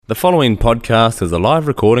The following podcast is a live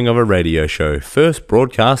recording of a radio show first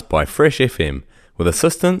broadcast by Fresh FM with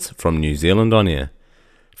assistance from New Zealand On Air.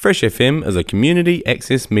 Fresh FM is a community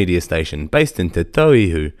access media station based in Te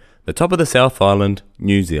Tauihu, the top of the South Island,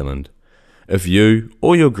 New Zealand. If you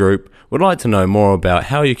or your group would like to know more about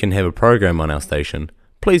how you can have a program on our station,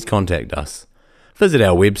 please contact us. Visit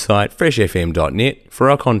our website freshfm.net for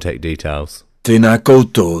our contact details. Tēnā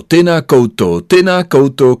koutou, tēnā koutou, tēnā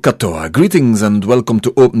koutou katoa. Greetings and welcome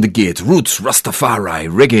to Open the Gate, Roots Rastafari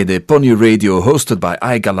Reggae de Pony Radio, hosted by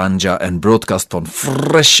I Galanja and broadcast on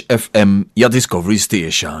Fresh FM, your discovery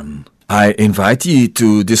station. I invite you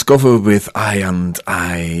to discover with I and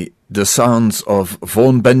I the sounds of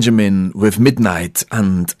Vaughan Benjamin with Midnight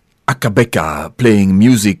and Akabeka playing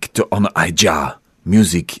music to honor I Jah,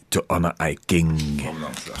 music to honor I King.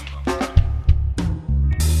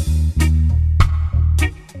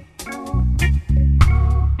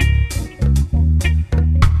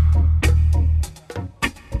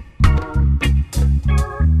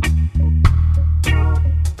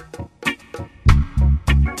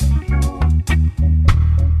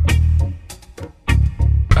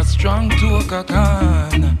 Strong to a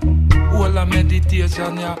can, all a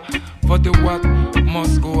meditation, yeah, for the what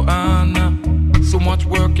must go on. So much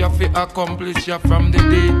work you have to accomplish, yeah, from the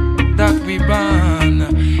day that we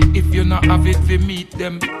born. If you not have it to meet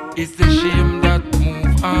them, it's the shame that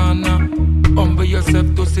move on. Humble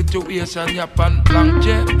yourself to situation, yeah, pan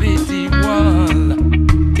longevity wall.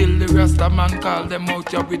 Till the rest of man call them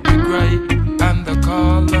out, yeah, with the cry and the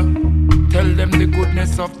call. Tell them the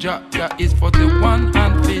goodness of Jah, Jah is for the one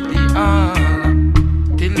and for the all.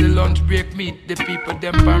 Till the lunch break meet the people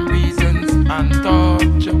them from reasons and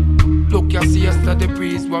touch. Look you see yesterday the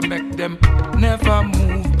breeze will make them never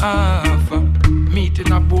move off.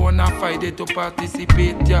 Meeting a bona fide to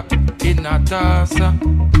participate yeah, in a toss.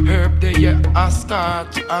 Herb the year a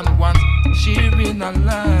scotch and once sharing a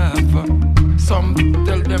laugh. Some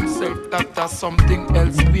tell themselves that there's something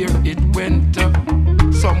else where it went.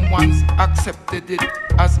 Someone's accepted it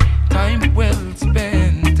as time well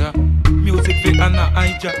spent. Music for Anna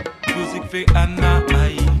Ija, music for Anna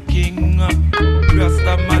I King.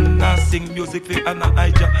 Rasta man sing music for Anna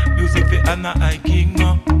Ija, music for Anna I King.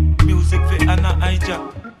 Music for Anna Ija,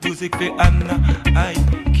 music for Anna I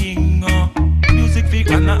King. Music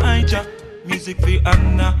for Anna Ija, music for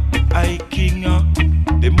Anna I King.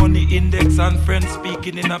 The money index and friends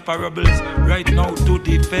speaking in a parables right now to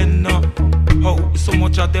defend. How so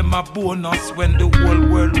much of them are bonus when the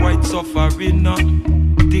whole world wide suffering.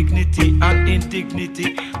 Dignity and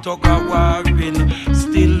indignity talk a warring.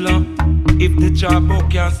 Still, if the job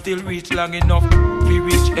can still reach long enough, we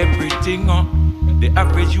reach everything. The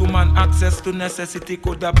average human access to necessity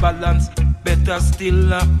could have balance better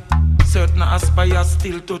still. Certain aspire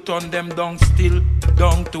still to turn them down, still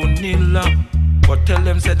down to nil. But tell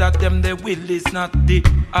them say that them the will is not the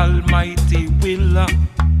almighty will.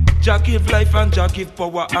 Jah give life and Jah give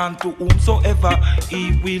power and to whomsoever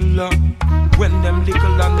he will. When them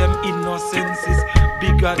little and them innocence is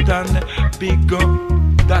bigger than bigger,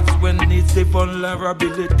 that's when it's the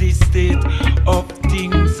vulnerability state of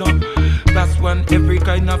things. That's when every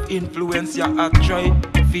kind of influence you are try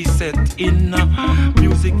to set in.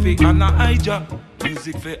 Music for Anna Ija,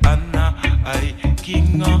 music for Anna I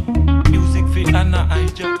King. Music for Anna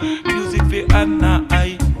Ija, music for Anna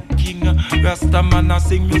I King. Rasta man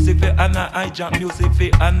sing music for Anna Ija, music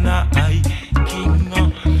for Anna I King.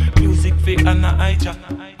 Music for Anna Ija,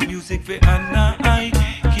 music for Anna I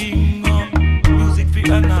King. Music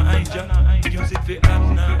for Anna Ija, music for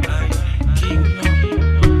Anna I King.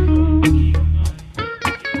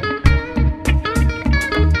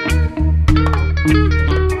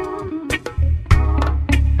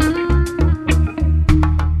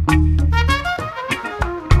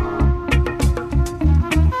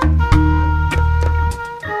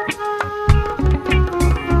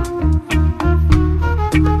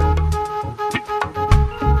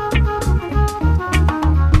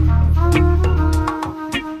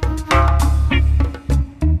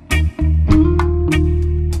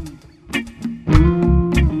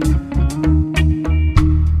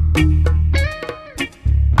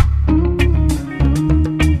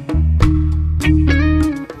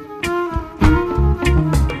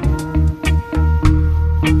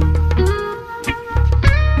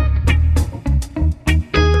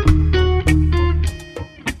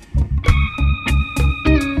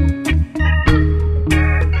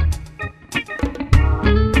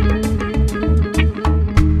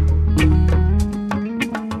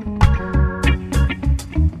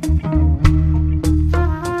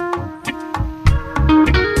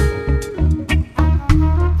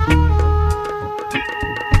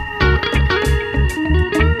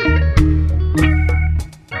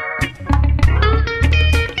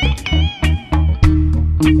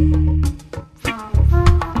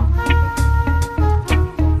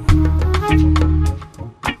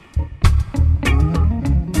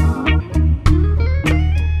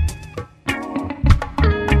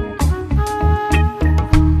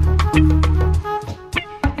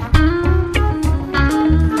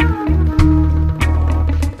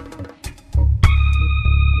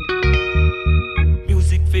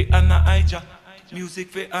 Ija.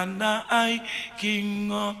 Music for Anna I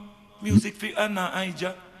King. Music for Anna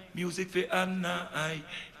Ija. Music for Anna I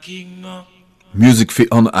King. Music for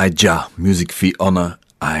Anna Ija. Music for Anna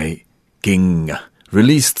I King.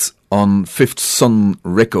 Released on Fifth Son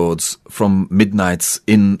Records from Midnight's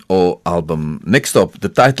In O album. Next up, the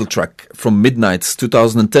title track from Midnight's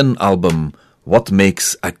 2010 album, What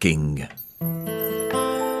Makes a King.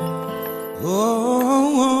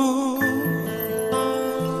 Oh,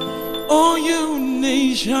 oh, you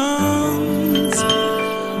nations,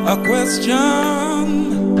 a question.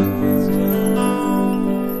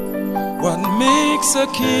 What makes a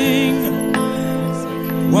king?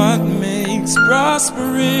 What makes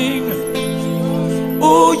prospering?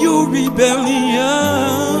 Oh, you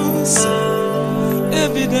rebellious.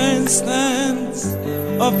 Evidence stands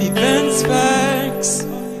of events, facts.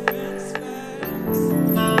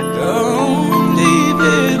 Don't leave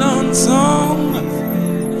it unsung.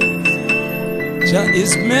 Jah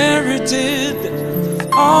is merited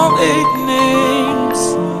all 8 names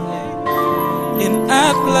in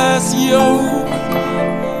Atlas yoke.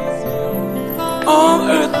 All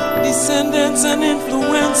earth descendants and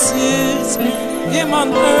influences, him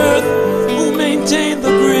on earth who maintained the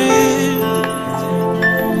grid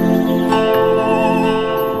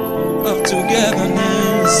of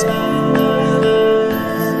togetherness,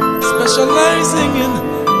 specializing in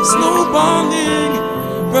snowballing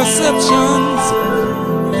perceptions.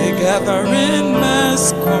 They gather in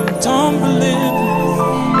mass, come tumbling,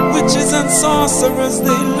 witches and sorcerers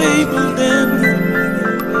they label them.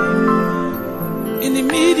 In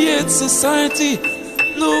immediate society,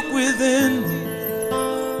 look within.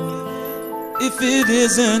 If it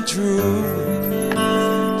isn't true,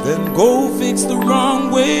 then go fix the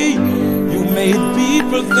wrong way you made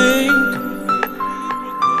people think.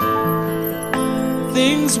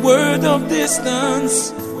 Things word of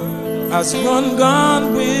distance has run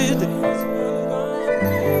gone with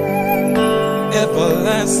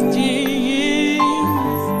everlasting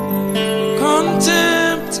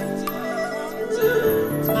contempt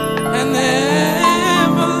and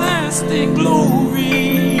everlasting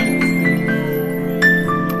glory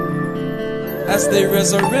as they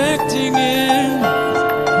resurrecting in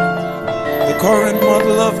the current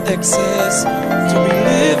model of excess to be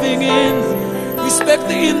living in. Respect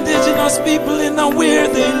the indigenous people in and where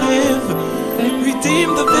they live.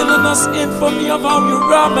 Redeem the villainous infamy of how you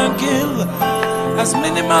rob and kill. As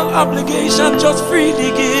minimal obligation, just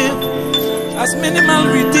freely give. As minimal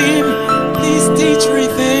redeem, please teach,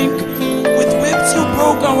 rethink. With whips you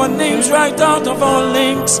broke our names right out of our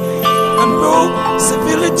links and broke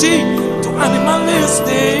civility to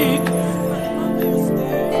animalistic.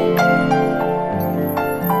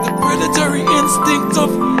 The predatory instinct of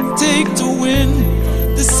take to win,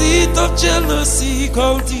 the seed of jealousy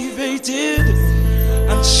cultivated,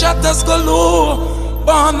 and shatters galore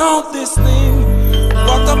born out this thing.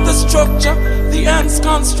 What of the structure the ants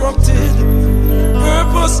constructed?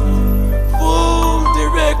 Purposeful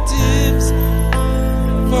directives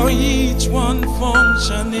for each one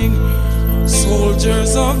functioning.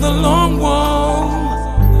 Soldiers of the long wall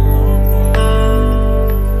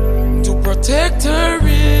to protect her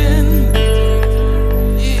in.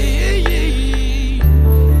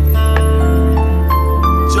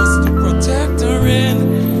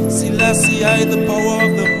 Selassie, I, the power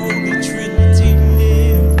of the Holy Trinity,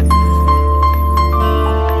 live.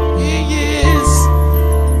 He is.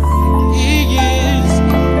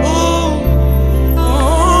 Oh,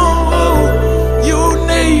 you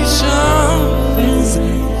nations.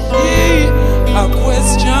 A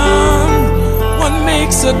question. What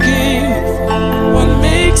makes a king? What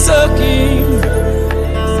makes a king?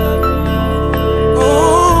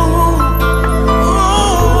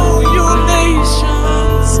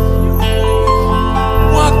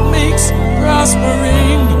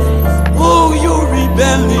 Prospering, oh, you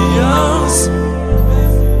rebellious.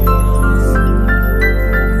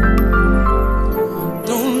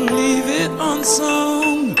 Don't leave it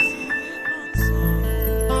unsung.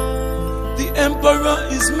 The emperor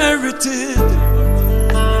is merited.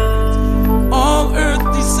 All earth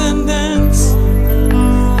descendants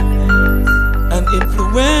and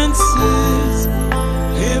influences,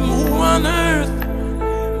 him who on earth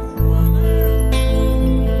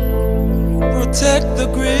protect the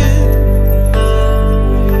grid.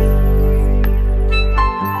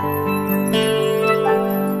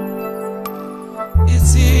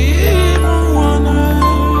 It's him who on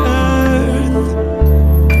earth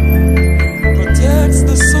protects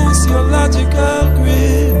the sociological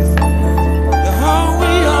grid, the how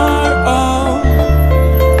we are all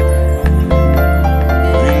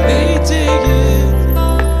related.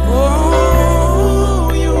 Oh,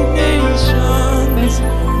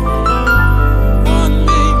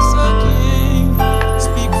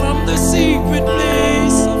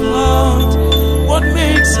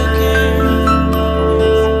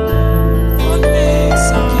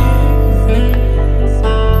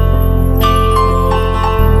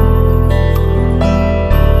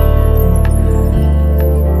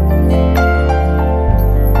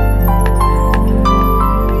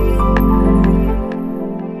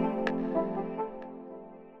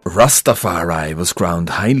 Rastafari was crowned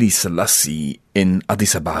Haile Selassie in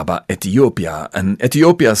Addis Ababa, Ethiopia, and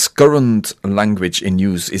Ethiopia's current language in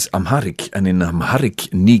use is Amharic, and in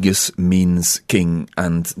Amharic, Negus means king.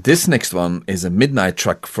 And this next one is a midnight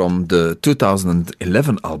track from the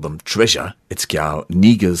 2011 album Treasure. It's called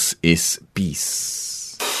Negus is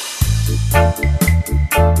Peace.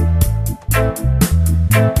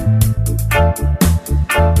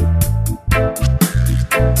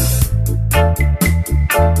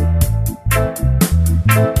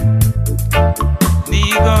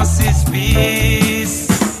 Negus is peace.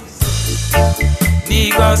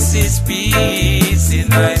 Negus is peace in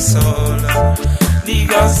my soul.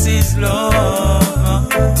 Negus is love.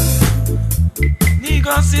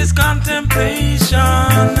 Negus is contemplation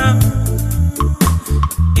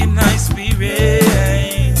in my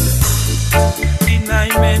spirit, in my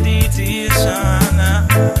meditation.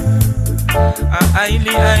 A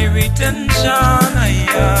highly high retention.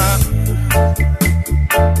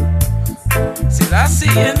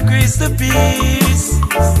 Selassie increase the peace.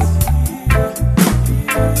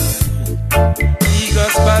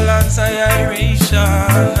 Negus balance aeration.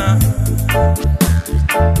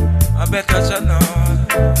 I better channel.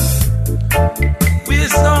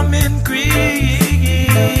 Wisdom increase.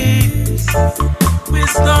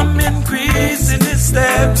 Wisdom increase in the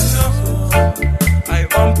steps. I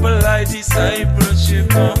humble thy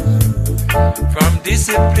discipleship from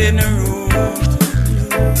discipline root.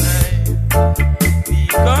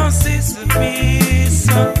 Negus is peace.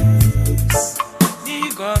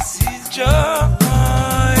 Negus is joy.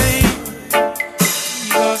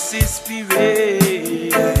 Negus is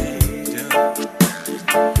spirit.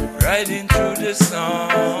 Riding through the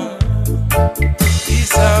sun.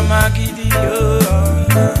 Isamagidion.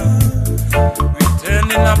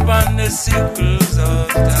 Returning upon the sickles of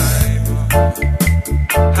time.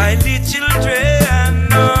 Highly children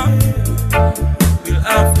will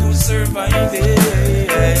have to survive it.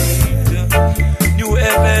 New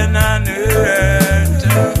heaven and earth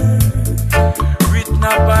written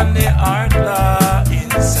upon the heart law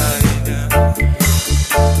inside.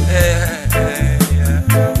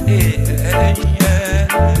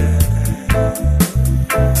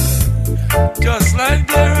 Just like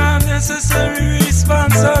there are necessary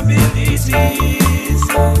responsibilities,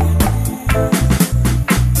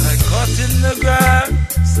 like cutting the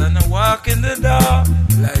grass and a walk in the dark.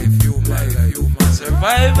 Life human.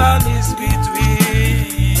 Survival is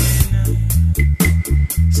between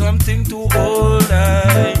something to hold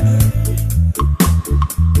high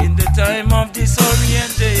in the time of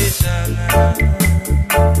disorientation.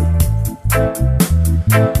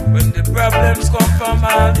 When the problems come from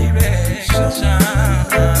all directions,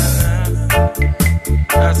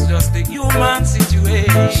 that's just the human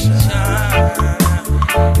situation.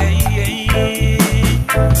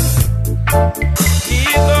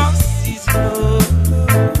 Negus is love.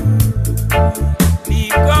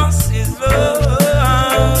 Negus is love.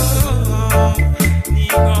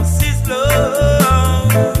 Negus is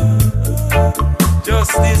love.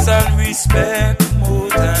 Justice and respect, more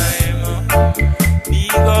time.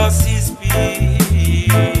 Negus is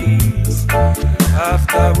peace.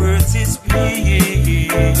 Afterwards is peace.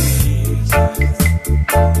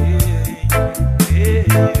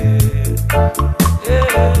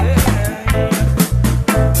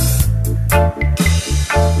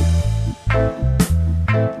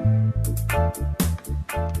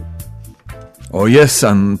 Oh yes,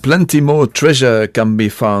 and plenty more treasure can be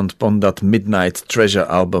found on that Midnight Treasure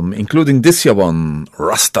album, including this here one,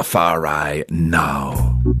 Rastafari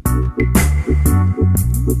Now.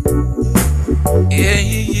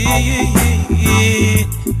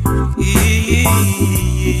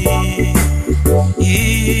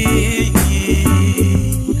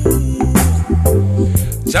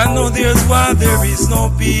 Jah know there's war, there is no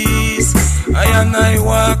peace. I and I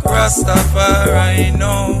walk Rastafari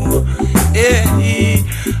now.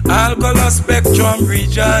 All color spectrum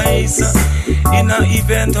rejoice in a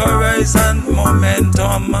event horizon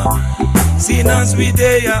momentum. Seen as we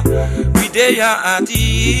there at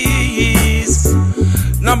ease.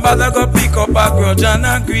 Nobody go pick up a grudge and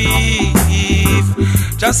a grief.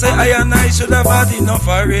 Just say I and I should have had enough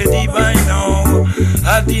already by now.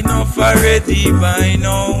 Had enough already by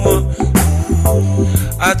now.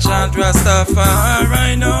 I chant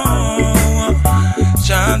Rastafari now.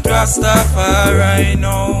 Chant Rastafari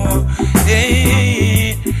now.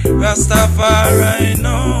 Hey, Rastafari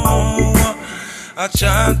now. I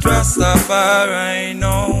chant Rastafari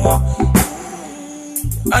now.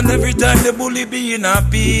 And every time the bully be in a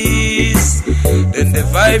peace, then the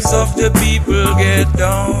vibes of the people get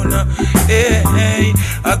down. Hey, hey,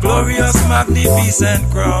 a glorious, magnificent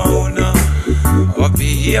crown of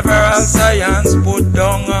behavioral science put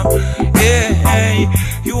down. Hey, hey,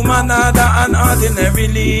 human order and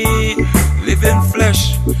ordinarily living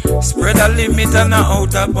flesh, spread a limit and a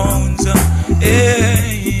outer bounds.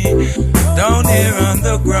 Hey, down here on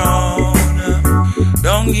the ground,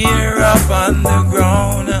 down here up on the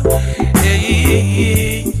ground.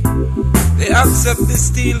 Hey, they accept the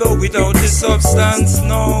steel without the substance.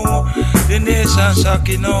 No, the nation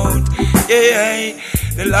shocking out. Hey,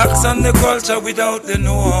 the locks on the culture without the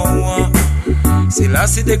know-how. Still I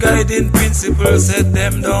see the guiding principle set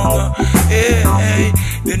them down. Hey, hey,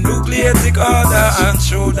 the nucleatic order and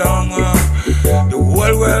showdown. The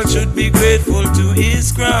whole world should be grateful to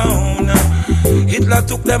his crown. Hitler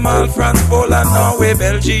took them all, France, Poland, Norway,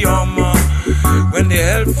 Belgium. When they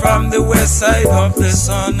help from the west side of the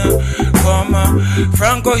sun come,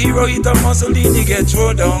 Franco, Hirohito, Mussolini get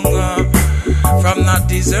thrown down. From not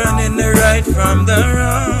discerning the right from the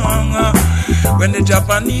wrong. When the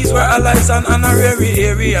Japanese were allies and honorary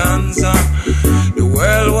Aryans, the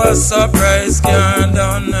world was surprised, can't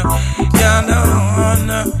done.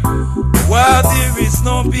 While there is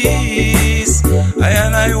no peace,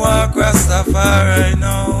 I walk Rastafari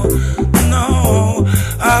now. No,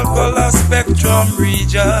 I'll call a spectrum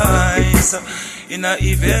rejoice. In a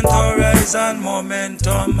event horizon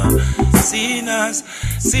momentum, sinners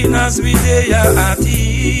we there at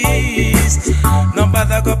ease.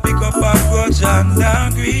 Nobody go pick up a grudge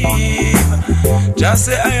and grieve. Just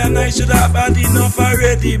say I should have had enough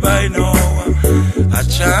already by now. I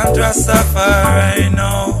chant Rastafari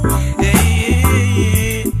now.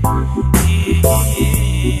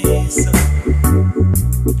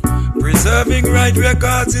 Preserving right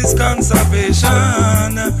records is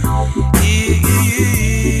conservation.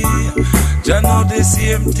 Jah know the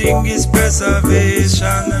same thing is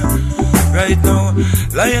preservation. Right now,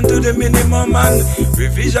 lying to the minimum and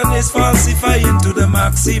revision is falsifying to the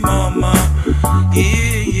maximum.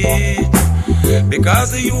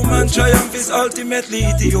 Because the human triumph is ultimately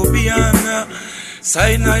Ethiopian.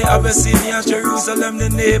 Sinai, Abyssinia, Jerusalem, the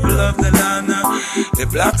navel of the land. The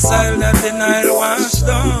black soil that the Nile washed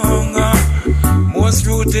down. Most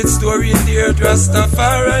rooted story in the earth,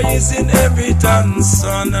 Rastafari is in every tongue,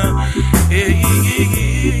 son.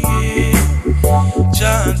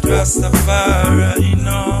 Chant Rastafari,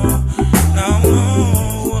 no.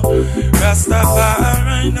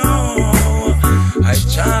 Rastafari, no. I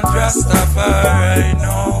chant Rastafari,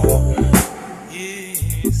 no.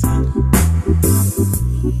 Yes.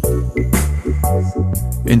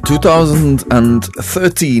 In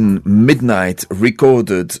 2013, Midnight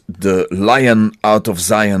recorded the Lion Out of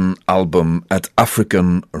Zion album at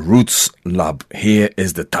African Roots Lab. Here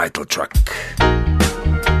is the title track.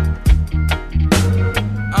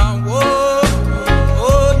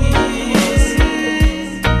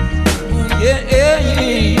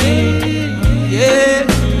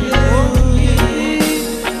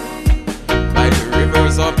 By the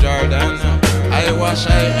rivers of Jordan, I wash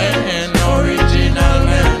I am original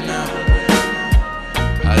man.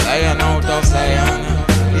 A lion out of Zion.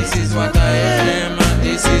 This is what I am.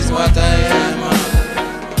 This is what I am.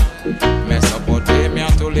 Mesopotamia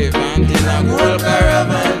to Levant in a gold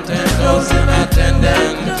caravan, 10,000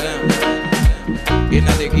 attendants. In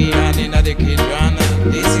the Gihan, in the Kidron.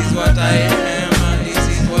 This is what I am. This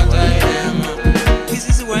is what I am. This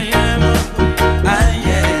is who I am. I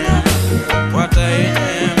am what I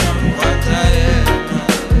am. What I am.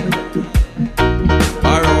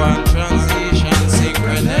 Borrow and transition,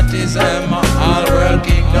 syncretism, all world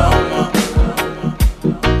kingdom.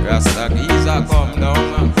 Rasta Giza come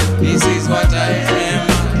down. This is what I am.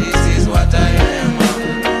 This is what I am.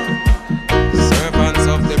 Servants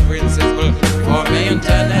of the principle for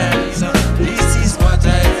maintenance. This is what I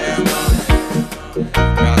am.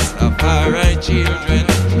 Rastafari children.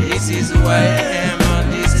 This is who I am.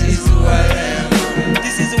 This is who I am.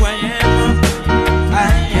 This is who I am. I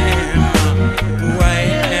am who I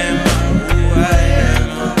am. Who I am.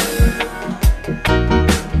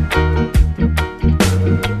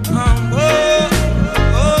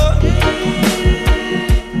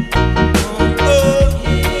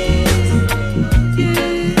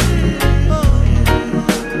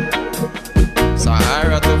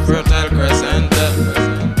 Sahara to Fertile Crescent,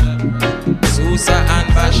 Susa and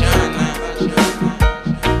Bashan,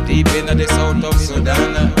 deep in the south of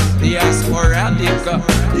Sudan, diasporadic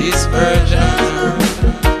dispersion.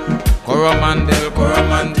 Coromandel,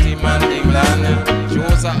 Coromanti, Mandingland,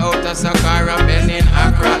 Josa out of Saqqara, Benin,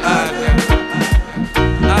 Accra,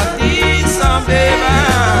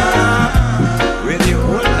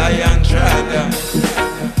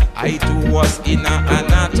 I too was in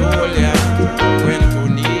Anatolia, when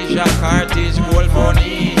Tunisia, Carthage, Gold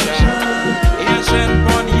Phoenicia, ancient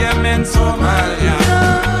Pon Yemen, Somalia,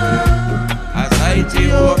 as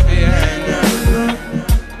Ethiopian,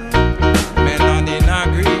 Menadina,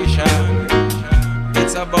 Grisha.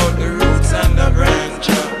 It's about the roots and the branch.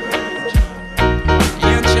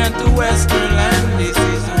 Ancient to Western land, this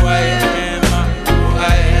is who I am, who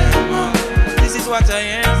I am. This is what I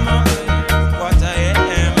am, what I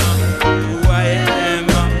am, who I am,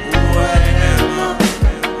 who I am.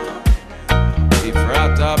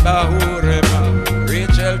 Ifrata Bahurema,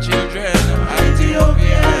 Rachel children,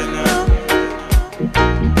 Ethiopian.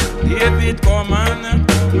 David command,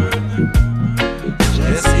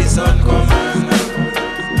 Jesse son command.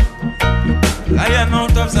 Lion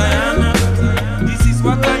out of Zion, this is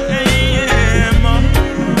what I am,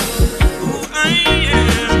 who I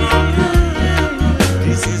am.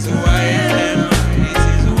 This is who I am, this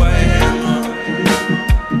is who I am.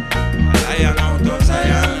 Lion out of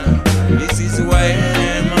Zion, this is who I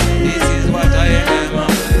am, this is what I am,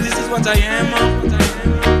 this is what I am.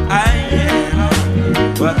 I am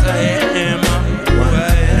what I am, who I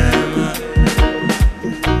am.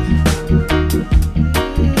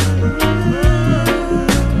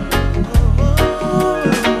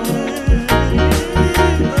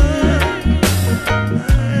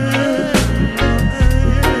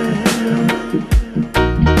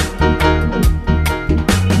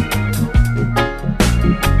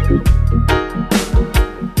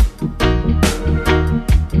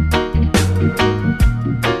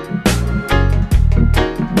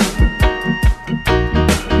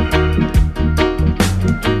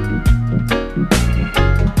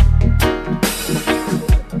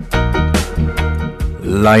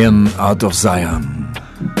 Lion Out of Zion.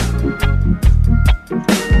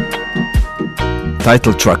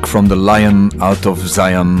 Title track from the Lion Out of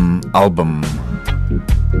Zion album.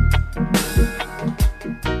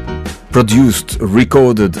 Produced,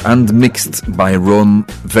 recorded and mixed by Ron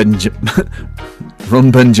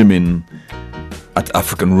Benjamin at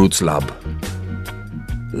African Roots Lab.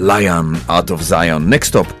 Lion Out of Zion.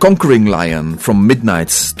 Next up, Conquering Lion from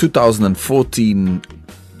Midnight's 2014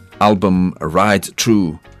 album Ride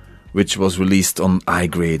True, which was released on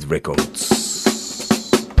I-Grade Records.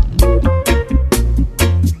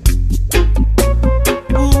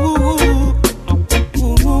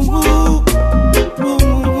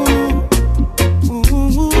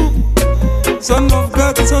 Son of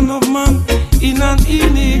God, son of man, in an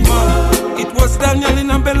enigma. It was Daniel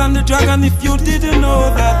in Abel and the dragon, if you didn't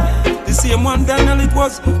know that. The same one Daniel it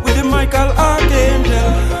was with the Michael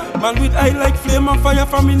Archangel. Man with eye like flame and fire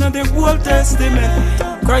from in the Old Testament.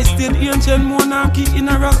 Christ in ancient monarchy in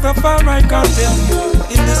a Rastafari content.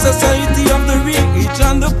 In the society of the rich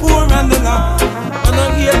and the poor and the lost. And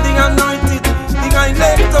I hear the anointed, the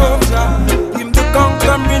elect of Jah. Him the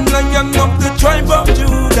conquering lion of the tribe of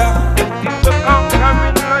Judah. Him the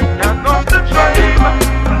conquering lion of the tribe.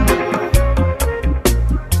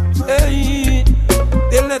 Hey,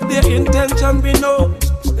 they let their intention be known.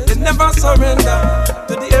 They never surrender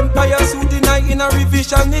to the empires who deny in a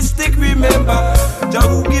revisionistic remember. Jah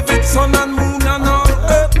who give it sun and moon and all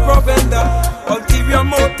earth provender. Ulterior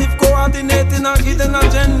motive coordinating a hidden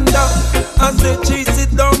agenda. As they chase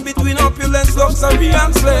it down between opulence, luxury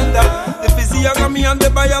and splendor. The physiognomy and the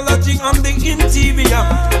biology and the interior.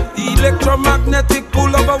 The electromagnetic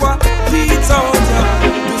pull of our feet out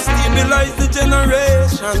to stabilize the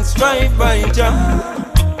generation. Strive by Jah.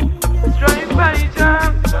 Strive by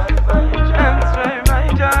Jah. Strive by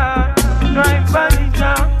Jah. Strive by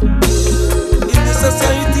Jah. In the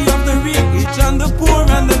society of the rich and the poor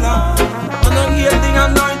and the lost. And I hear the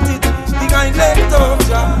anointed, the elect of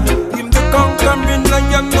Jah. Him the conquering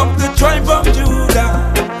lion of the tribe of Judah.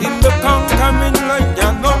 Him the conquering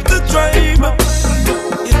lion of the tribe.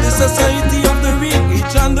 In the society of the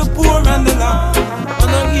rich and the poor and the lost.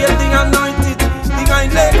 And I hear the anointed, the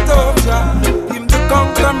elect of Jah. Him the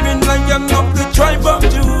conquering lion of the tribe of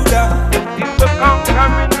Judah. Him the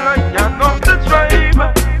conquering lion of the tribe.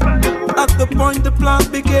 At the point the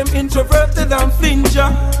plant became introverted and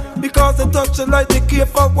flinger, because the touch of light they care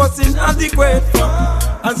for was inadequate for.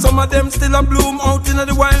 And some of them still a bloom out in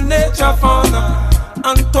the wild nature fauna.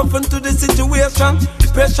 And toughen to the situation,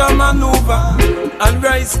 special maneuver. And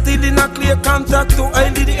rise still in a clear contact to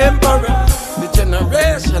Haile the Emperor. The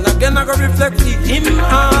generation again I go reflect the him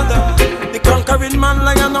order. The conquering man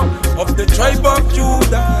lion of the tribe of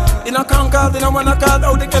Judah. In a conquer, in a wanna call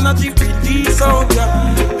out the energy release out ya.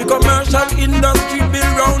 The commercial industry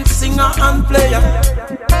build round singer and player.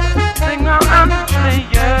 Singer and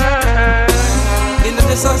player. In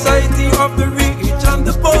the society of the rich and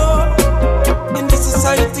the poor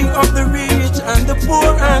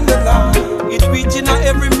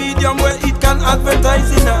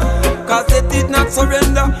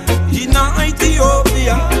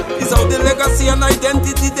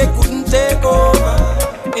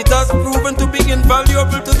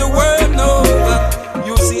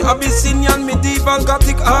Abyssinian medieval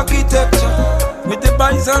Gothic architecture, with the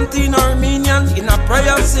Byzantine Armenian in a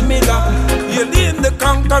prayer similar. Hailing the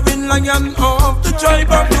conquering lion of the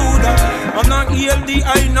tribe of Judah, and I hail the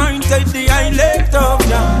anointed, the elect of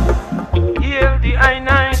Jah. Hail the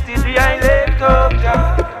anointed, the elect of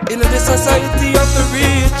Jah. In the society of the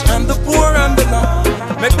rich and the poor and the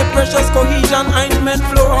low, make the precious cohesion ointment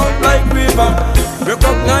flow out like river.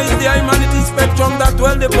 Recognize the humanity spectrum that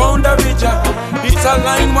dwell the boundary Jah. It's a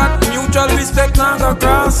line what mutual respect now go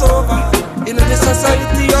cross over. In the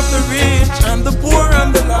society of the rich and the poor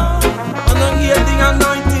and the low, and I hear the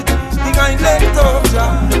anointed, the elect of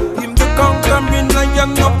Jah. Him the conquering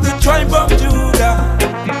lion of the tribe of Judah.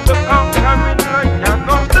 Him the conquering lion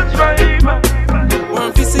of the tribe.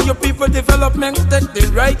 Want to see your people development take the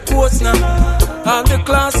right course now. All the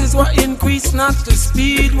classes were increased, not the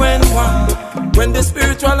speed when one. When the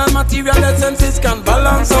spiritual and material essences can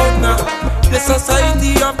balance out now. The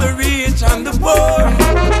society of the rich and the poor.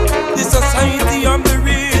 The society of the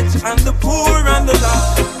rich and the poor and the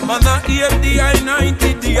lost. Man, I hear the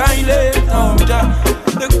anointed, the elect of Jah.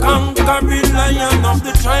 The conquering lion of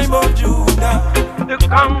the tribe of Judah. The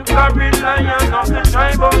conquering lion of the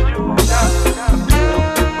tribe of Judah.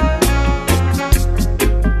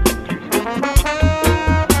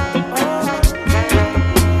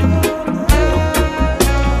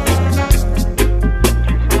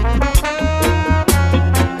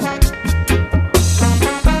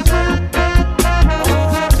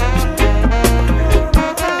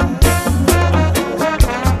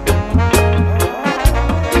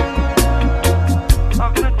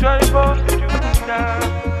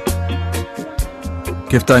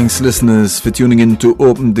 Give thanks, listeners, for tuning in to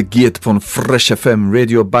Open the Gate on Fresh FM,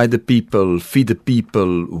 radio by the people, feed the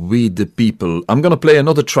people, we the people. I'm going to play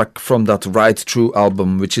another track from that Right Through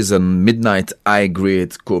album, which is a Midnight High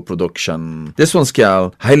Grade co-production. This one's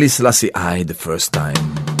called Haile Selassie I the First Time.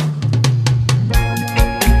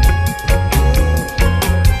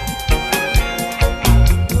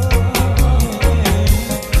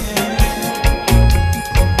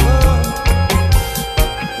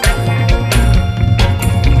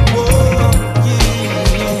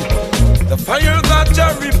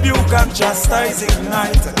 And chastise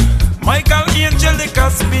ignite. Michael Angelica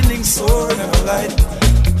spinning sword of light.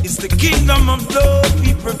 It's the kingdom of love,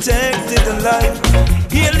 we protected alive.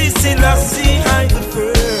 Haile Selassie I the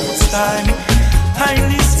first time.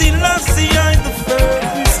 Haile Selassie I the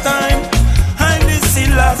first time. Haile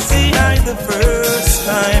Selassie I the first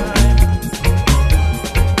time.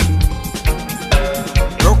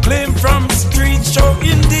 Proclaim from streets, show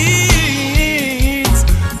indeed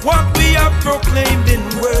what we have proclaimed in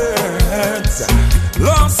words.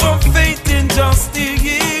 Loss of faith in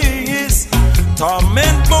justice,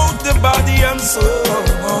 torment both the body and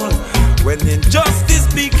soul. When injustice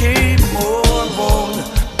became more bold,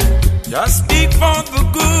 just speak for the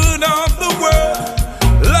good of the world.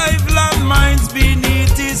 Life landmines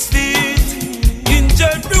beneath his feet. In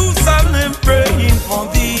Jerusalem praying for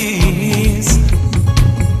these.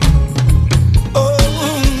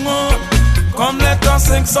 Come let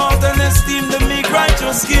us exalt and esteem the meek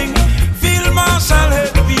righteous King. Field Marshal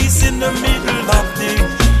had peace in the middle of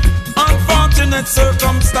things. Unfortunate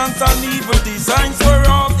circumstance and evil designs were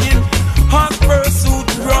all in hot pursuit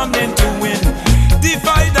running to win.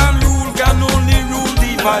 Divide and rule can only rule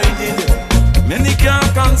divided. Many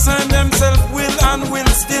can't concern themselves will and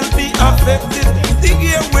will still be affected. The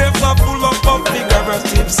airwaves are full of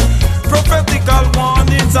figuratives, prophetical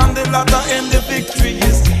warnings, and the latter end the victory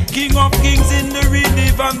is. King of kings in the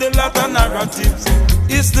relief and the latter narratives.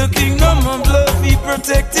 It's the kingdom of love, he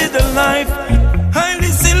protected alive. Haile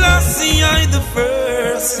Selassie I the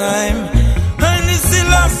first time. Haile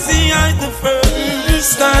Selassie I the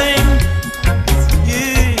first time.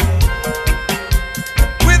 Yeah.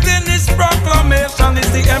 Within this proclamation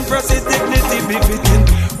is the empress's dignity befitting.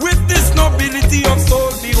 With this nobility of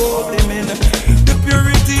soul behold him in the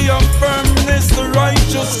purity of firmness, the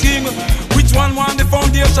righteous king. Which one want the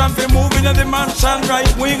foundation for moving in the mansion right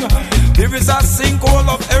wing? There is a sinkhole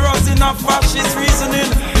of errors in a fascist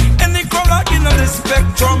reasoning. Any color in the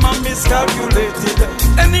spectrum are miscalculated.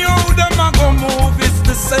 Anyhow them a go move, it's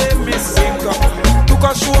the same missing. Took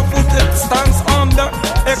a sure foot stance under,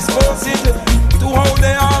 expose it to how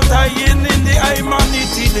they are dying in the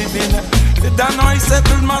humanity living. The Danoi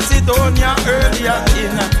settled Macedonia earlier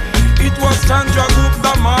in. It was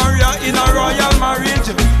Chandragupta Maurya in a royal marriage.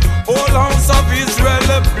 All house of Israel,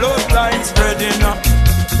 the bloodline spreading.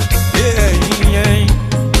 Yeah.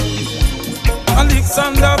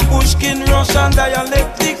 Alexander Pushkin, Russian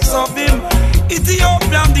dialectics of him.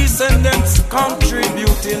 Ethiopian descendants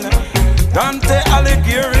contributing. Dante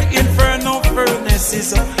Alighieri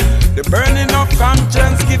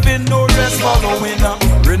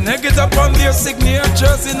their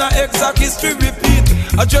signatures in an exact history repeat.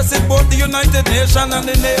 Addressing both the United Nations and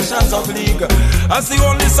the Nations of League. As the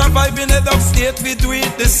only surviving head of state, we do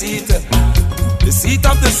it the seat. The seat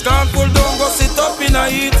of the scornful don't go sit up in a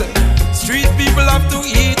heat. Street people have to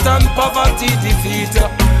eat and poverty defeat.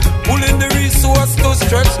 Pulling the resource to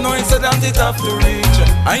stretch noise so that it have to reach.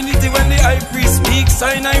 I need it when the high priest speaks.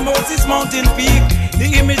 Sinai Moses mountain peak.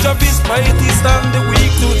 The image of his piety stand the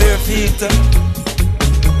weak to their feet.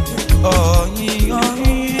 Oh yeah, oh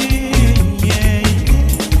yeah,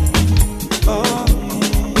 oh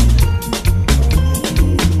yeah.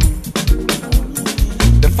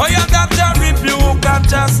 The fire that Jah rebuke and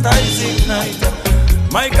chastise ignite.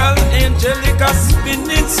 Michael Angelica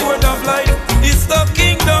spinning sword of light. It's the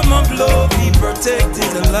kingdom of love, he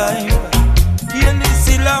protected alive. Haile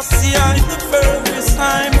Selassie in the first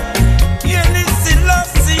time. Haile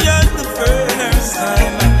Selassie in the first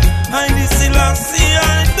time. Haile Selassie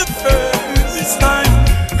in the first time.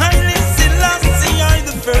 Haile Selassie in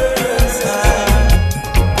the first time.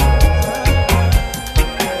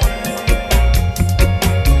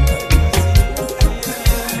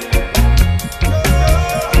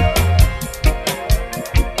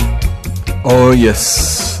 Oh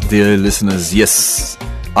yes, dear listeners, yes,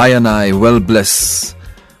 I and I well bless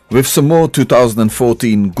with some more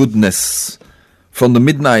 2014 goodness from the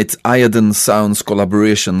Midnight Iodine Sounds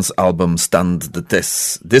collaborations album Stand the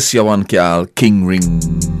Test. This Yawan Kial King Ring.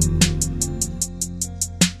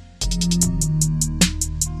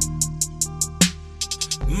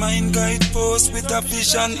 Mind guide post with a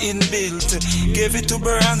vision inbuilt. Gave it to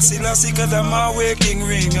Berhan Selassie cause I'm a waking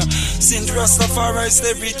ring. Since Rastafari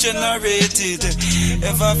stay regenerated,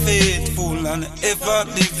 ever faithful and ever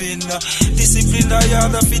living. Discipline I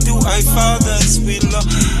had to do I Father's will.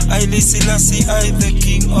 Haile Selassie I the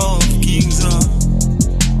King of Kings.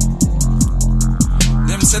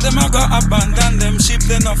 Them say them a go abandon them ship,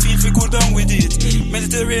 they no feel fi go down with it.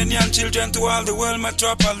 Mediterranean children to all the world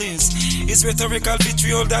metropolis. It's rhetorical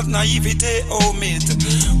vitriol that naivete omit.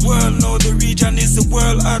 World know the region is the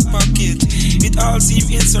world advocate. It all seem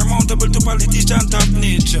insurmountable to politician top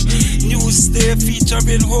niche. News stay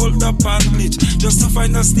featuring hold up and glitch, just to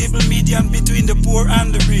find a stable median between the poor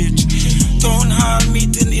and the rich. Town hall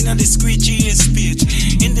meeting in a screechy speech.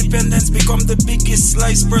 Independence become the biggest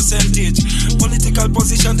slice percentage. Political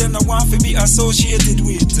position they no want to be associated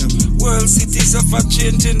with. World cities of a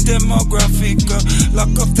changing demographic. Lack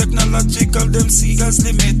of technological them see as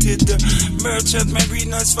limited. Merchant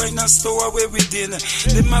marinas find a stowaway within.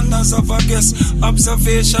 The manners of a guest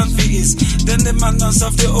observation fees. Then the manners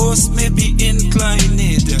of the host may be inclined.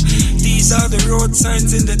 These are the road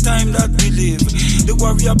signs in the time that we live. The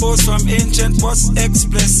warrior boast from ancient was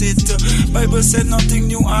explicit. Bible said nothing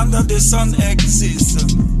new under the sun exists.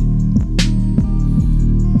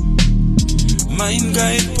 Mind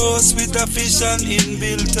guide post with a vision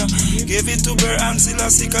inbuilt. Gave it to Berhan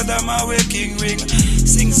Selassie Kadama waking ring.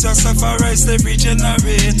 Sings Rastafari stay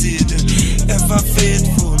regenerated. Ever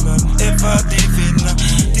faithful and ever living.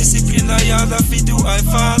 Discipline I had to do I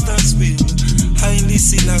Father's will. Haile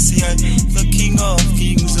Selassie, the King of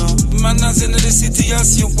Kings. Manners in the city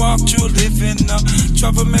as you walk through living.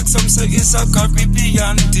 Travel make some say it's a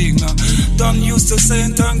Caribbean thing. Don't used to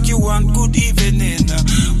saying thank you and good evening.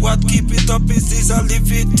 What keep it up is this a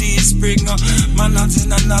liberty spring. Manners in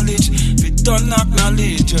the knowledge, we don't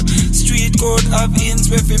acknowledge. Street code have ins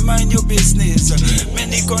where we mind your business.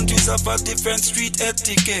 Many countries have a different street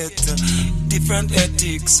etiquette, different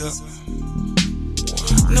ethics.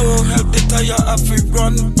 No help the tire have to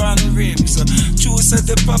run pan rims. True said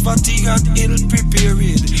the poverty had ill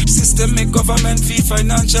prepared. Systemic government fee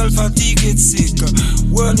financial fatigue it sick.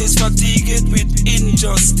 World is fatigued with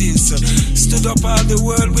injustice. Stood up all the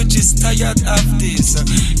world which is tired of this.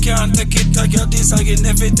 Can't take it tired this are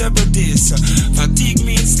inevitable this. Fatigue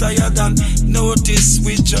means tired and notice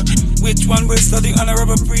which one will study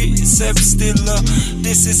honorable precept still.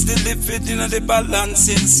 This is the living in the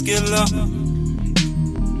balancing skill.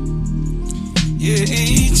 Yeah,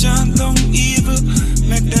 chant down evil,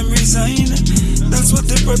 make them resign. That's what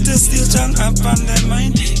the protestation have on their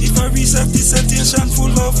mind. If I reset dissertation full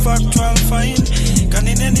of factual fine, can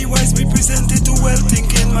in any wise be presented to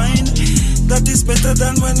well-thinking mind? That is better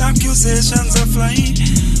than when accusations are flying.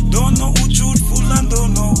 Don't know who truthful and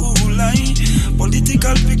don't know who lie.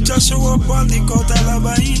 Political picture show up while they cut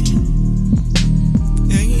alibi.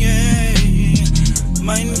 Yeah.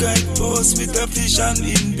 Mind guide post with a vision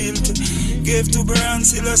inbuilt. Gave to Berhan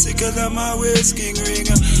Selassie Kadama ways King ring.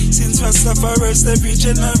 Since Rastafari stay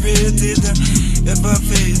regenerated. Ever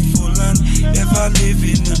faithful and ever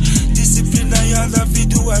living. Discipline I had to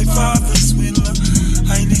do I Father's will.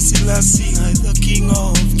 Haile Selassie, I the King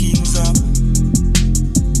of Kings.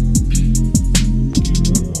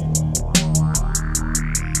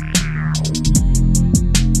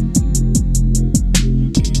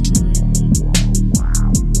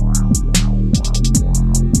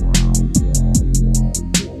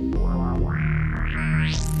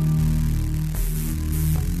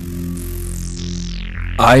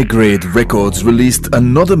 I-Grade Records released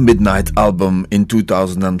another Midnight album in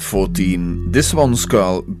 2014. This one's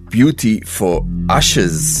called Beauty for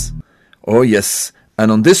Ashes. Oh yes,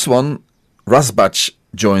 and on this one, Rasbach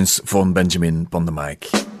joins Von Benjamin on the mic.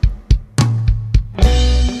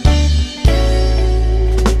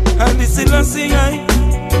 Haile Selassie,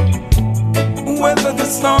 weather the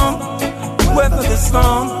storm, weather the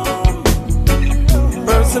storm.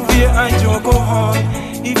 Persevere, I do go on.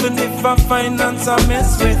 Even if I finance a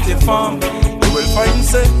mess with the farm, you will find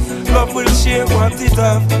say love will share what it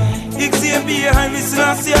have. XAB, Haile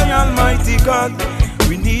Selassie, Almighty God.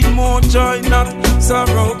 We need more joy, not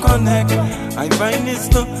sorrow connect. I find it's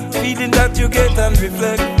the feeling that you get and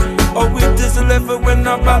reflect. Oh, it is a level when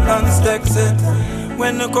a balance takes it.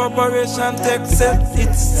 When the corporation takes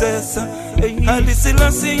it says Haile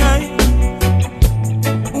Selassie,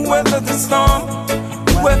 weather the storm,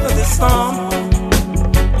 weather the storm.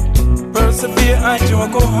 Persevere, I do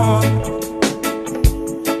go on.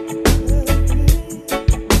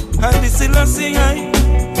 Haile Selassie,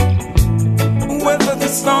 weather the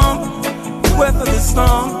storm, weather the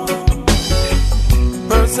storm.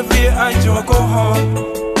 Persevere, I do go on.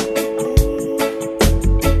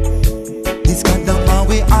 This kind of my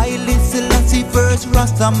way, Haile Selassie, first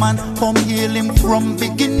Rastaman, come heal him from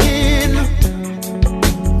beginning.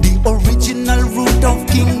 The original root of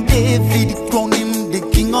King David, crown him the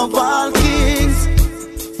King of all kings.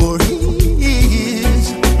 For he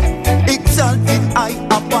is exalted high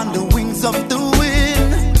upon the wings of the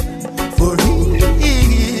wind. For he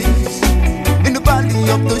is in the valley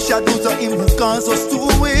of the shadows of him who calls us to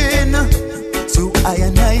win. So I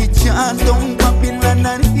and I chant down Babylon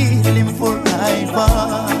and heal him forever.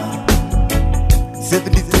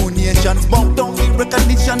 72 nations bow down in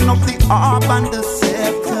recognition of the harp and the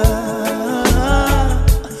scepter.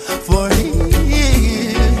 For he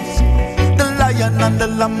is the lion and the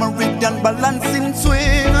lamb meridian balancing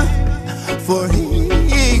swing. For he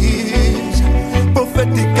is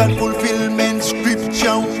prophetic and fulfillment,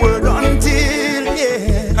 scripture word until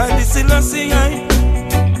Haile Selassie,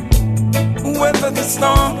 weather the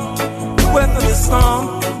storm, weather the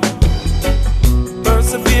storm.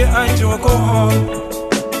 Persevere, I do go on.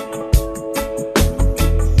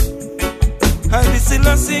 Haile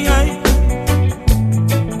Selassie,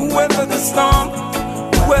 weather the storm,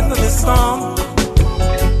 weather the storm.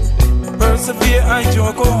 Persevere, I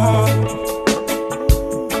do go on.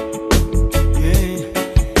 Yeah.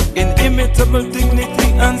 Inimitable dignity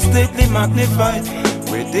and stately magnified,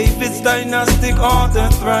 where David's dynastic order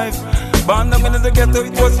thrive. Born down in the ghetto,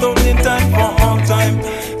 it was done in time for all time.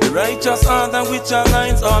 The righteous order which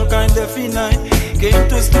aligns all kind of finite. Came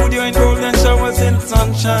to studio in golden showers in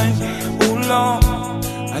sunshine. Oh Lord,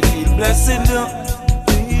 I feel blessed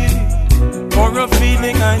for a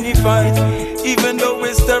feeling I need fight. Even though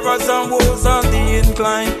it's terrors and woes on the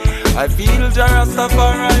incline, I feel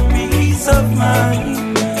Rastafari peace of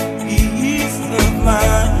mind, peace of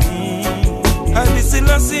mind. Haile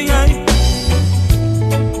Selassie,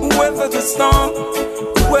 weather the storm,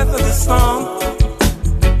 weather the storm.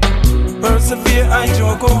 Persevere, I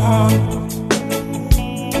do go on.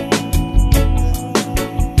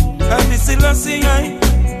 Haile Selassie,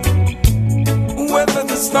 weather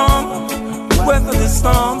the storm, weather the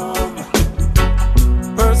storm.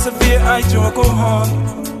 Persevere, I do go on.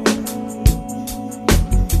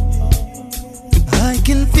 I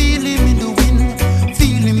can feel him in the wind,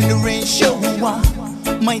 feel him in the rain shower.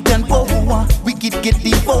 Might and power, wicked get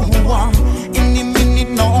the power. Any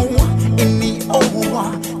minute now, any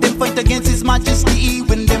hour. Them fight against his majesty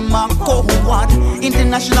when them are coward.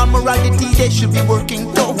 International morality they should be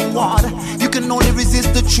working toward. You can only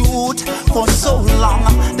resist the truth for so long.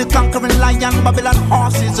 The conquering lion, Babylon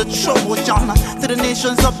horse is a Trojan. To the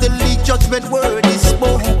nations of the league, judgment word is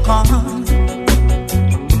spoken.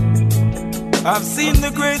 I've seen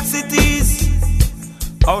the great cities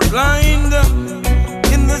outlined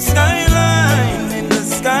in the skyline, in the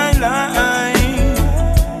skyline.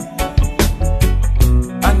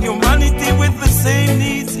 And humanity with the same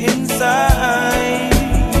needs inside.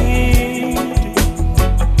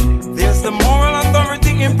 There's the moral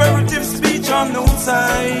authority, imperative speech on no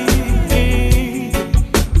side.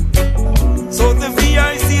 So the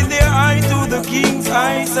VIC their eye to the king's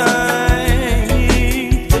eyesight.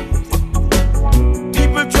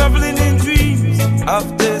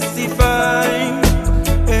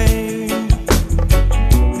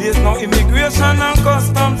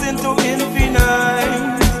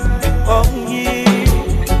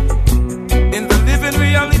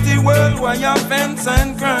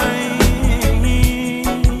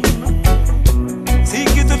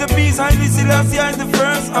 is Haile Selassie in the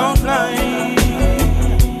first outline.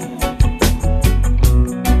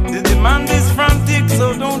 The demand is frantic,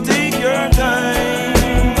 so don't take your time.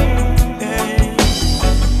 Hey.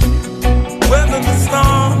 Weather the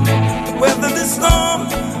storm, weather the storm,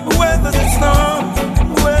 weather the storm,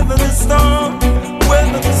 weather the storm,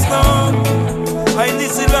 weather the storm. Haile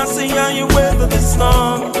Selassie, and you weather the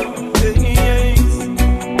storm. Hey.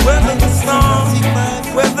 Weather the storm,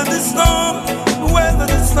 weather the storm, weather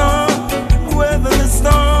the storm, weather the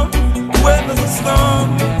storm, weather the storm.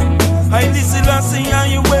 Haile Selassie,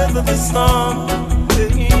 and you weather the storm.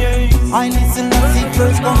 Haile Selassie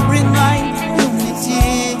first come bring light,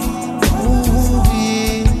 unity, ooh,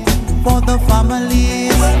 yeah, for the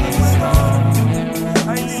families. Weather the storm.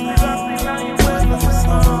 Haile Selassie, and you weather the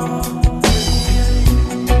storm.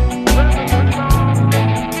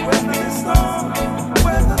 Weather the storm,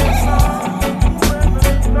 weather the storm, weather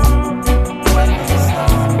the storm, weather the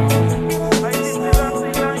storm. Haile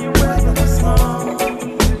Selassie, and you weather the storm.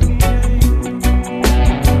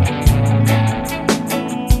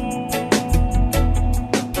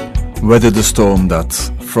 Weather the Storm, that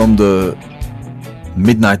from the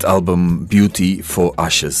Midnight album Beauty for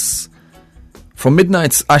Ashes. From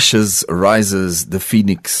Midnight's ashes rises the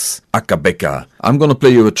phoenix Akabeka. I'm gonna play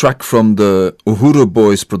you a track from the Uhuru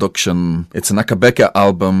Boys production. It's an Akabeka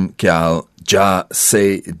album called Ja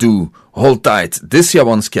Say Do. Hold tight, this year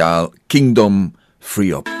one's called Kingdom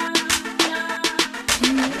Free Up.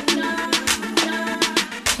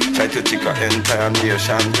 Try to take an entire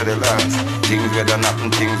nation to the last. Things we done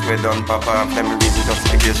happen, things we done pop off. Them reading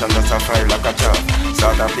justification, that's a file like a chop.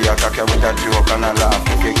 Start off the attack with a joke and a laugh.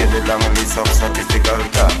 If you get the long list of statistical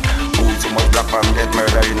talk. Ooh, too much black man dead,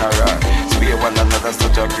 murder in a rat. Spare one another,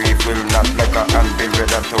 such a grief will not like a handbill.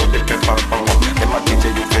 Red at all, the pepper power. Them a teach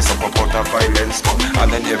you face up out of violence. And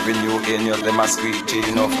then every new angel, them a sweet tea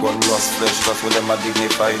enough. Gun lost flesh, lost with them a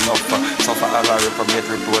dignify enough. Suffer all a reformate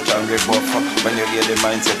reproach and rebuff. When you hear the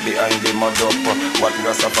mindset behind the mud up, what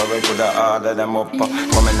Rastafari could have ordered them up.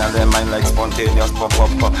 Coming out their mind like spontaneous pop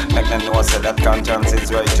up. Make them know say that conscience is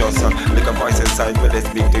righteous. Like a voice inside where they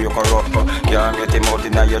speak to you corrupt. Can't get him out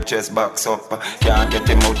in your chest backs up. Can't get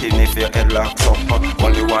him out in if your head locks up.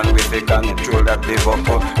 Only one way they can control that live up.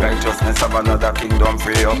 Righteousness of another kingdom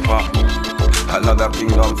free up. Another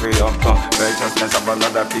kingdom free up. Righteousness of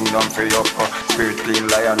another kingdom free up. Spirit clean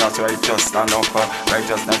lion as righteous stand up.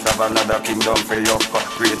 Righteousness of another kingdom free up.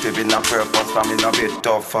 Creative in a purpose from in a bit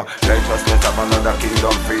tough. Righteousness of another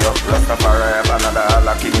kingdom free up. Rastafari have another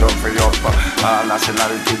Allah kingdom free up. All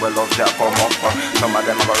nationality will love their come up. Some of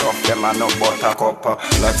them are rough, them are no buttercup.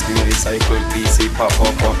 Let's give disciple, PC pop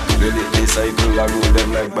up. Really disciple, I rule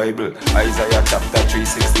them like Bible. Isaiah chapter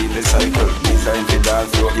 3:16 disciple. Designed to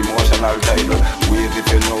dance through emotional title. Wave if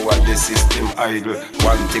you know what the system idle.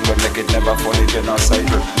 One thing will make it never funny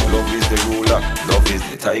genocidal. Love is the ruler, love is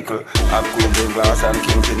the title. I'm queens in glass and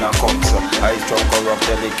kings in a cups. I strong, corrupt,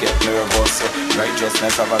 delicate, nervous.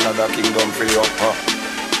 Righteousness of another kingdom free up.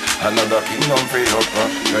 Another kingdom free up.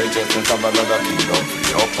 Righteousness of another kingdom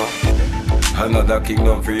free up. Another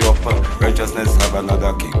kingdom free up. Righteousness of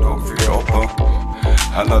another kingdom free up.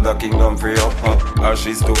 Another kingdom free up.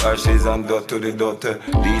 Ashes to ashes and dot to the dot.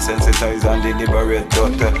 Desensitize and deliberate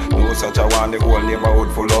dot. No such a one, the whole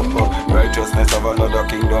neighborhood full up. Righteousness of another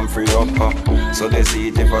kingdom free up. So they see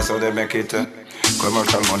it if so they make it.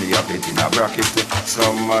 Commercial money up it in a bracket.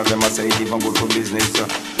 Some of them say it even good for business.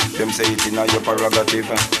 Them say it in a your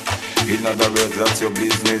prerogative. In other words, that's your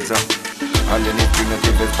business. And then it's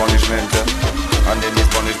punitive is punishment. And then it's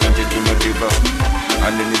punishment is punitive.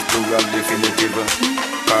 And then it's plural definitive.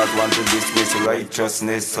 God want to dismiss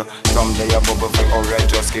righteousness. Someday a bubble for all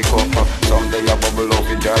righteous kick up. Someday a bubble of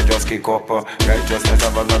it just kick up. Righteousness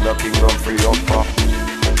of another kingdom free up.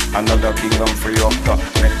 Another kingdom free up.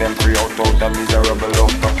 Make them free out of the miserable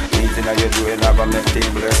up. Meeting how you doing, never make things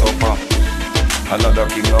bless up. Another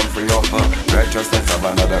kingdom free up. Righteousness of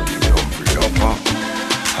another kingdom free up.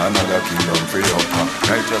 Another kingdom free up.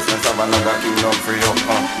 Righteousness of another kingdom free up.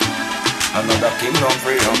 Another kingdom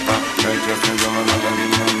free up. Righteousness of another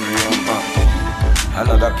kingdom free up.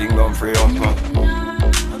 Another kingdom free up.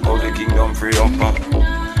 Holy kingdom free up.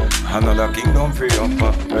 Another kingdom free up.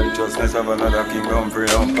 Righteousness of another kingdom free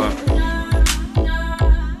up.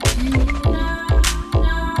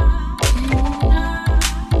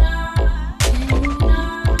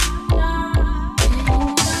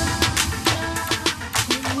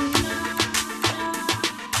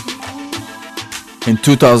 In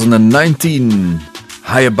 2019,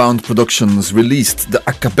 Higherbound Productions released the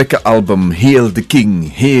Akabeka album Hail the King.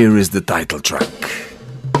 Here is the title track.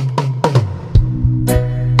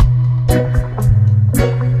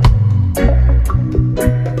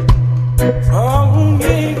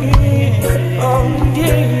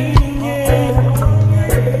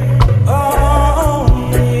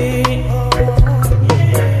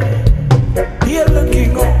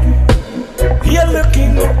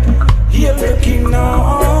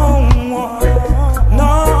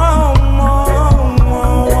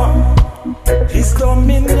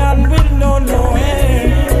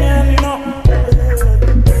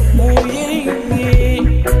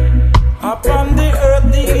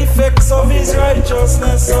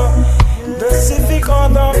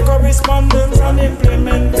 correspondence and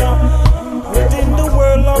implementer within the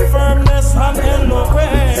world of firmness and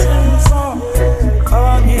eloquence.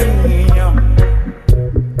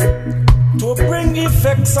 To bring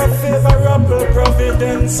effects of favorable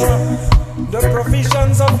providence, the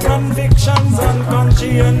provisions of convictions and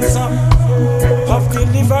conscience, of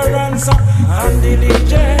deliverance and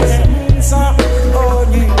diligence. Oh,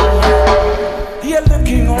 yeah. Hear the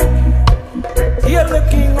king up, hear the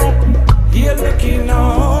king up, hear the king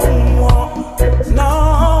now,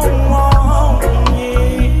 now,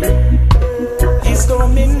 yeah. His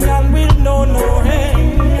dominion will know no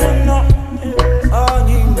end. Oh,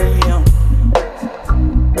 yeah.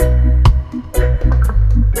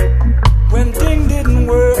 When things didn't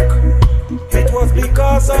work, it was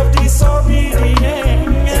because of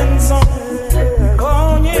disobedience.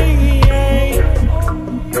 Oh, yeah.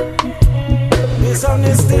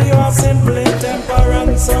 Dishonesty or simple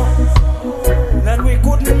intemperance. Then we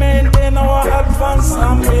couldn't maintain our advanced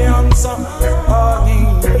ambience. Oh,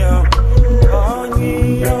 yeah. Oh,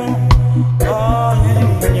 yeah. Oh,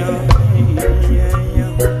 yeah.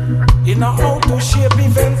 In how to shape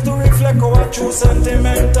events to reflect our true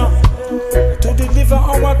sentiment, to deliver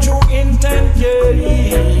our true intent,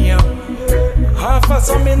 yeah. Offer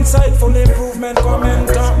some insightful improvement comment,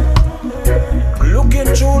 looking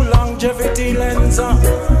through longevity lens.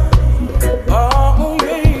 Oh,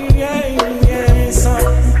 yeah, yes.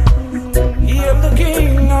 Hear the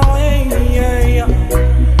king, oh, yeah.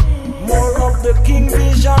 More of the king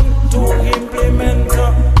vision to implement,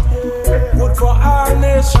 good for all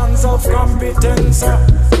nations of competence.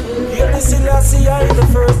 Hear the Selassie, I the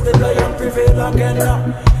first, the lion prevail again.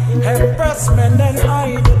 Empress men and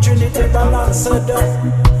I, the Trinity balanced. Oh,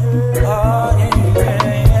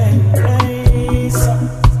 yeah, yes.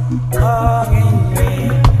 Oh,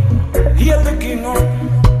 yeah. Hear the king up,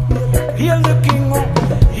 hear the king up,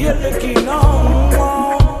 hear the king up.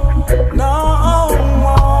 No, no,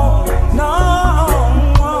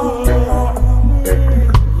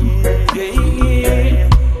 yeah.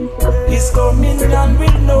 His dominion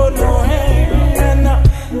will know no end.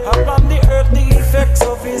 Upon the earth the effects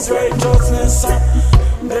of his righteousness,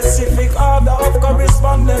 specific order of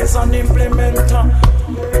correspondence and implementer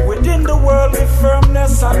within the world with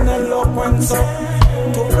firmness and eloquence,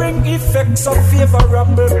 to bring effects of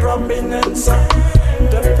favorable prominence,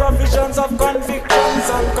 the provisions of convictions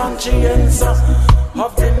and conscience,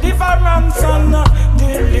 of deliverance and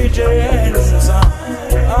diligence.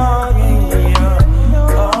 Oh, yeah.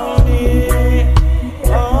 Oh, yeah.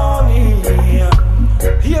 Oh, yeah.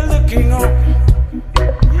 Hear the king up,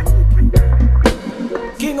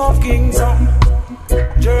 king of kings,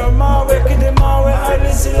 Jeremiah, Kidemawe,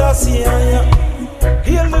 Haile Selassie.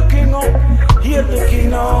 Hear the king up, hear the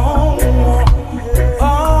king up.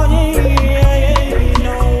 Oh, yeah.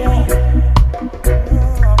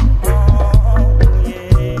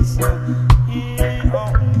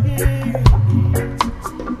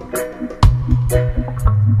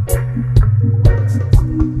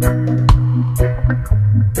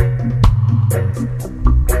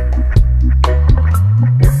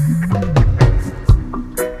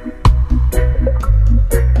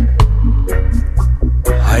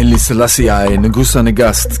 Haile Selassie, Negusa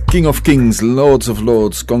Negast, King of Kings, Lords of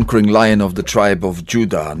Lords, conquering Lion of the tribe of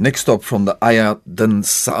Judah. Next up from the Ayaden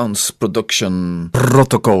Sounds production,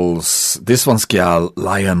 Protocols. This one's called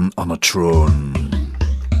Lion on a Throne.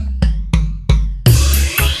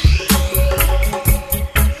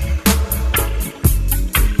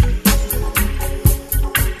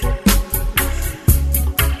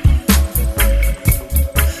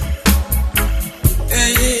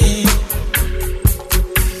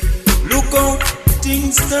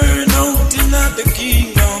 Turn out in the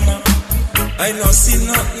kingdom. I no see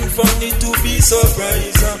nothing funny to be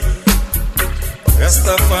surprised.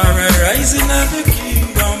 Rastafari rising at the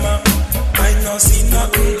kingdom. I no see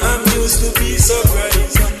nothing amused to be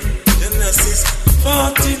surprised. Genesis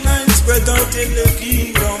 49 spread out in the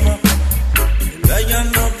kingdom.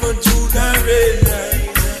 Lion of Judah reign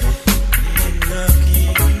in the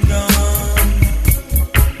kingdom.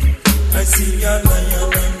 I see a lion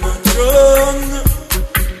on the throne.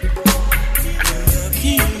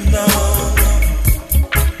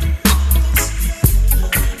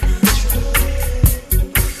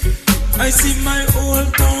 I see my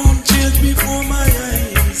old town change before my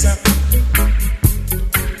eyes. A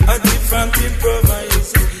different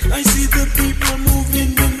improvise. I see the people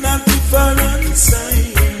moving in a different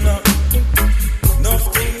sign.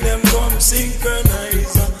 Nothing them come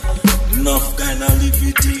synchronize. Enough kind of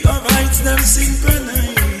liberty of heights them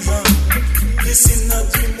synchronize. Listen that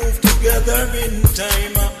we move together in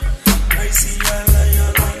time. I see a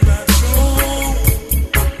lion on that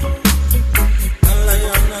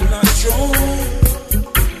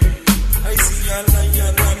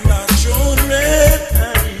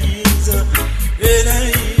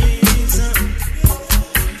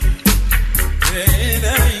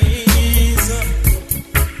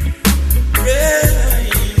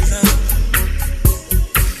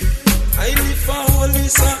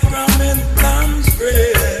sacrament lamb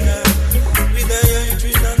spread with a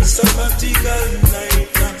hatred and sabbatical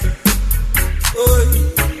night. Oh,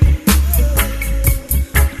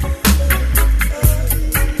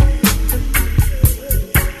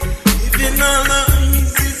 giving all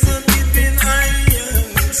eyes is a giving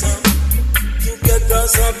eyes to get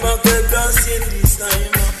us up and get us in this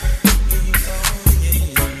time.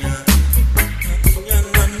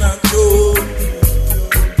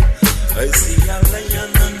 I see a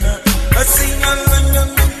lion, I see a lion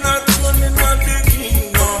in a throne in the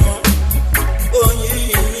kingdom. Oh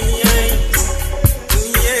yes,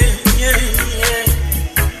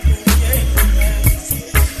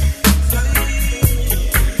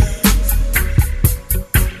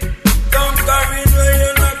 don't carry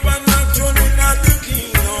lion up on a throne in the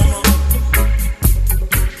kingdom.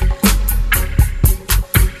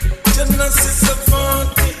 Genesis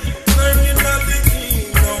 40, 9 in the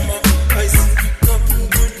kingdom. I see nothing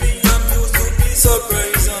to be amused to be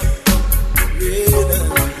surprised. I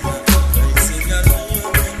see a lion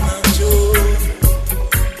in a throne.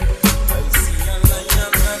 I see a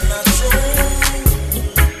lion in a throne.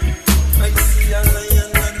 I see a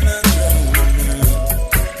lion in a throne.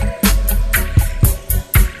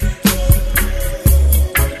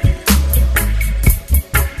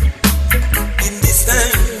 In this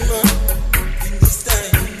time,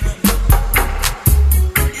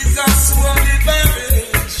 is a soul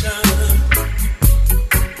liberation.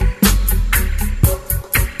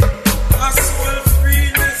 A soul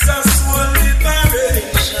freeness, a soul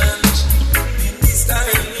liberation. In this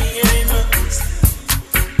time,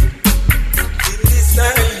 in this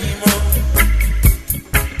time.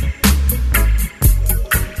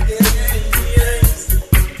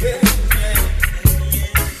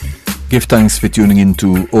 Give thanks for tuning in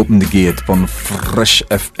to Open the Gate on Fresh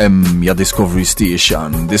FM, your Discovery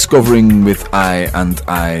station. Discovering with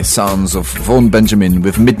I sounds of Vaughan Benjamin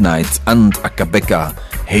with Midnight and Akabeka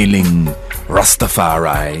hailing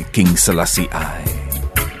Rastafari, King Selassie I.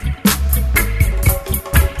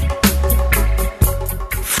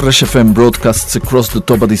 Fresh FM broadcasts across the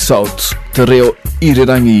top of the south. Te reo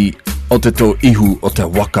irirangi o te to ihu o te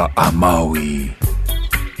waka a Maui.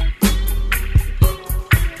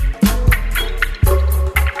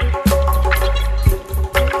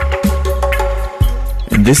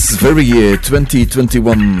 In this very year,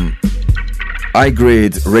 2021,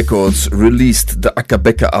 I-Grade Records released the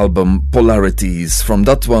Akabeka album Polarities. From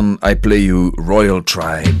that one, I play you Royal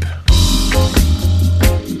Tribe.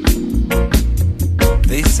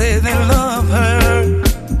 They say they love her.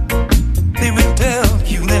 They will tell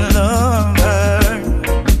you they love her.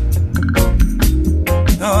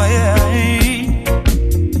 Oh yeah.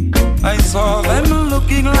 I saw them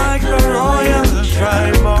looking like a royal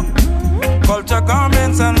tribe. Culture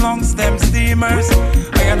garments and long stem steamers.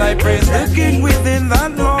 And I praise the king within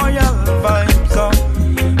that loyal vibe. So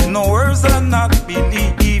no words are not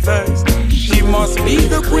believers. She must be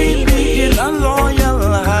the queen in a loyal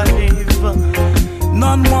hive.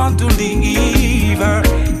 None want to leave her.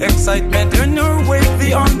 Excitement in her wake,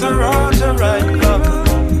 the entourage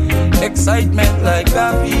arrive. Excitement like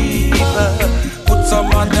a fever. Put some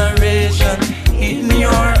moderation in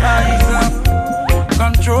your eyes.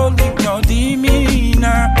 Controlling your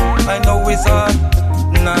demeanor. I know it's hard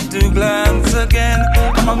not to glance again.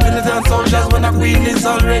 I'm a militant soldier when a queen is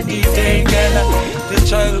already taken. The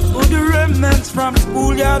childhood remnants from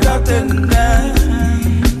schoolyard attendance.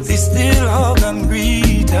 They still hug and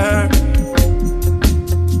greet her.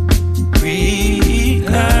 Greet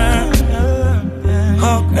her.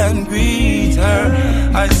 Hug and greet her.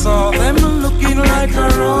 I saw them looking like a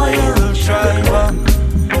royal tribe.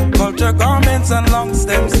 Culture garments and long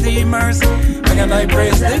stem steamers. And I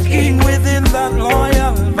praise the king within that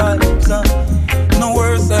loyal vibes. No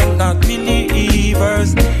words and not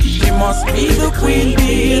believers. She must be the queen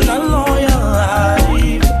being a loyal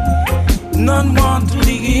hive. None want to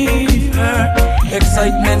leave her.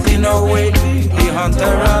 Excitement in her way, the hunter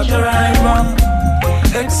at arrival.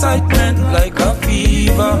 Excitement like a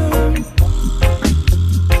fever.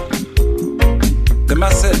 Them I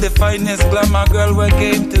said the finest glamour girl we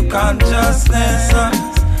came to consciousness.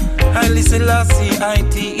 Haile Selassie I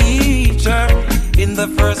teach her. In the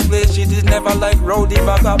first place she did never like rowdy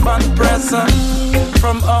vagabond presser.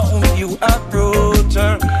 From how you approach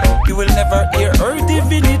her, you will never hear her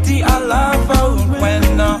divinity I laugh out when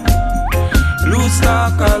loose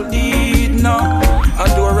talk I'll lead now. A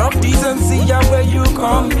door of decency where you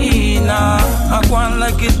come in. I go on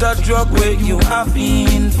like it's a drug where you have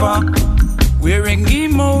been for. Wearing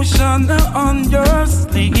emotion on your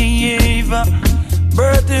sleeve,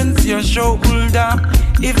 burdens your shoulder,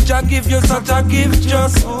 If Jah give you such a gift,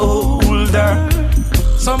 just hold her.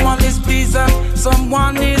 Someone is pleased and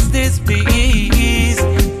someone is displeased.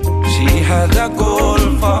 She had a goal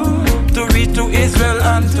to reach to Israel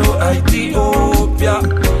and to Ethiopia.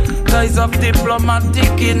 Ties of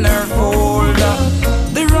diplomatic in her folder.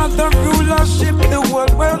 The wrath of rulership, the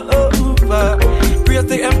world well over. Praise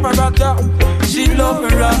the emperor Jah, she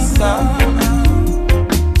loved Rasta.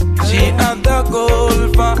 She had a goal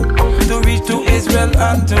to reach to Israel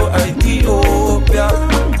and to Ethiopia.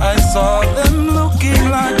 I saw them looking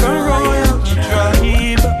like a royal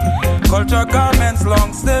tribe. Culture garments,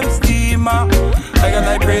 long stem steamer.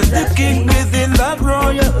 I praise the king within that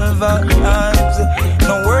royal vibes.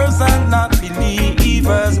 No words and not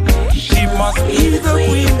believers. She must be the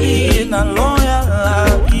queen in a loyal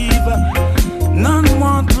life. None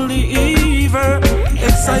want to leave her.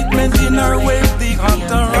 Excitement in her wake, the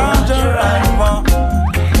hunter Roger Ivan.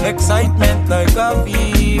 Excitement like a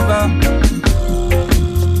fever.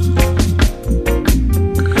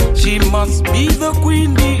 She must be the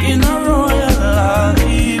queen bee in a royal life.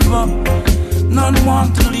 None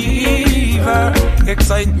want to leave her.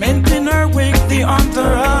 Excitement in her wake, the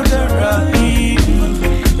entourage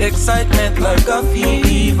arrive. Excitement like a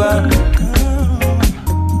fever.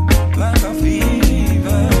 Like a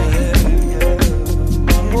fever.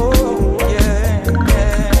 Oh, yeah.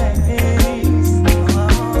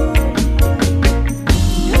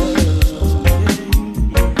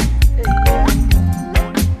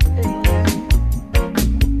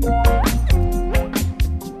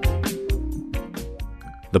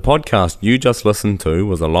 The podcast you just listened to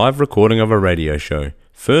was a live recording of a radio show,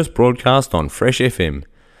 first broadcast on Fresh FM,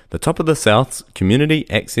 the top of the South's community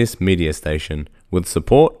access media station, with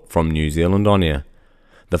support from New Zealand On Air.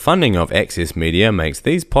 The funding of Access Media makes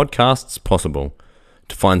these podcasts possible.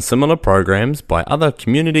 To find similar programs by other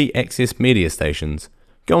community access media stations,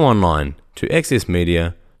 go online to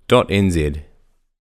accessmedia.nz.